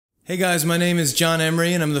Hey guys, my name is John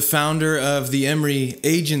Emery and I'm the founder of the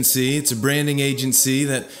Emery.Agency. It's a branding agency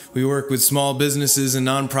that we work with small businesses and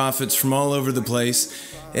nonprofits from all over the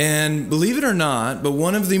place. And believe it or not, but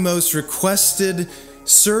one of the most requested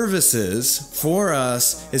services for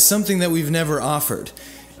us is something that we've never offered.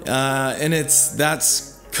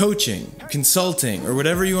 That's coaching, consulting, or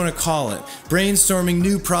whatever you want to call it. Brainstorming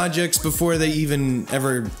new projects before they even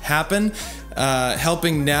ever happen.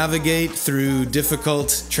 Helping navigate through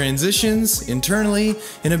difficult transitions internally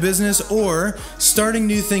in a business, or starting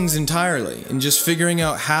new things entirely and just figuring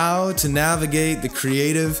out how to navigate the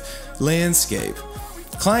creative landscape.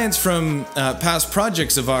 Clients from past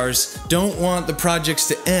projects of ours don't want the projects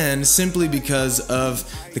to end simply because of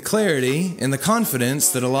the clarity and the confidence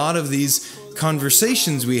that a lot of these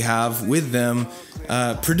conversations we have with them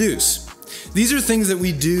produce. These are things that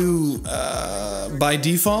we do by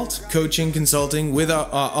default, coaching, consulting with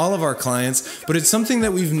all of our clients, but it's something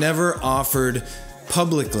that we've never offered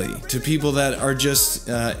publicly to people that are just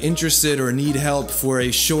interested or need help for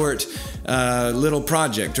a short little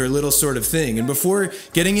project or little sort of thing. And before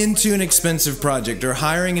getting into an expensive project or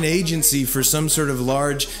hiring an agency for some sort of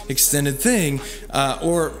large extended thing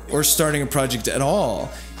or starting a project at all,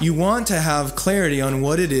 you want to have clarity on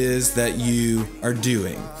what it is that you are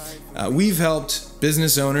doing. We've helped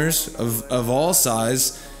business owners of all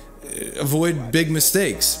size avoid big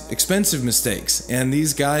mistakes, expensive mistakes, and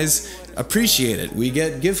these guys appreciate it. We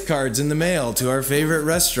get gift cards in the mail to our favorite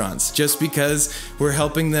restaurants just because we're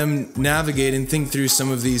helping them navigate and think through some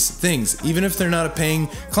of these things, even if they're not a paying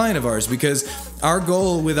client of ours, because our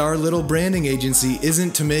goal with our little branding agency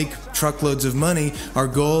isn't to make truckloads of money. Our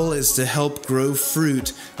goal is to help grow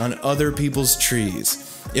fruit on other people's trees.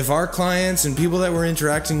 If our clients and people that we're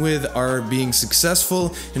interacting with are being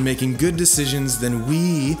successful and making good decisions, then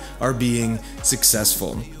we are being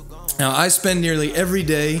successful. Now, I spend nearly every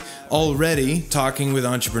day already talking with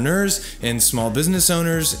entrepreneurs and small business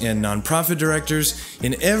owners and nonprofit directors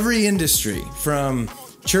in every industry, from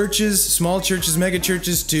churches, small churches, mega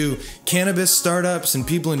churches, to cannabis startups and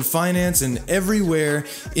people in finance and everywhere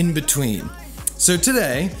in between. So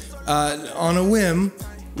today, on a whim,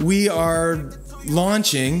 we are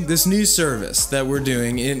launching this new service that we're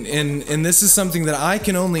doing, and this is something that I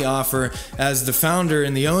can only offer as the founder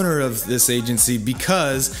and the owner of this agency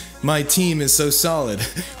because my team is so solid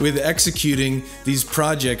with executing these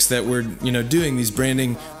projects that we're doing, these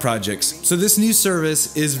branding projects. So this new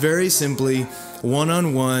service is very simply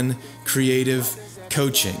one-on-one creative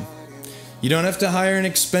coaching. You don't have to hire an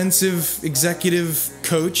expensive executive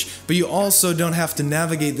coach, but you also don't have to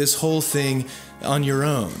navigate this whole thing on your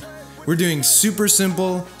own. We're doing super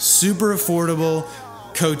simple, super affordable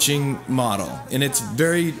coaching model. And it's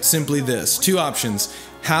very simply this: two options: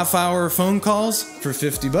 half-hour phone calls for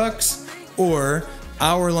 $50 or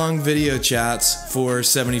hour-long video chats for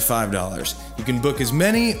 $75. You can book as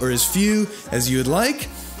many or as few as you would like.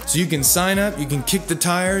 So you can sign up, you can kick the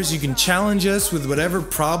tires, you can challenge us with whatever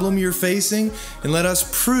problem you're facing, and let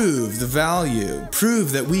us prove the value,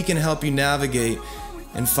 prove that we can help you navigate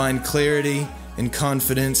and find clarity and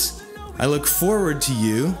confidence. I look forward to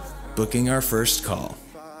you booking our first call.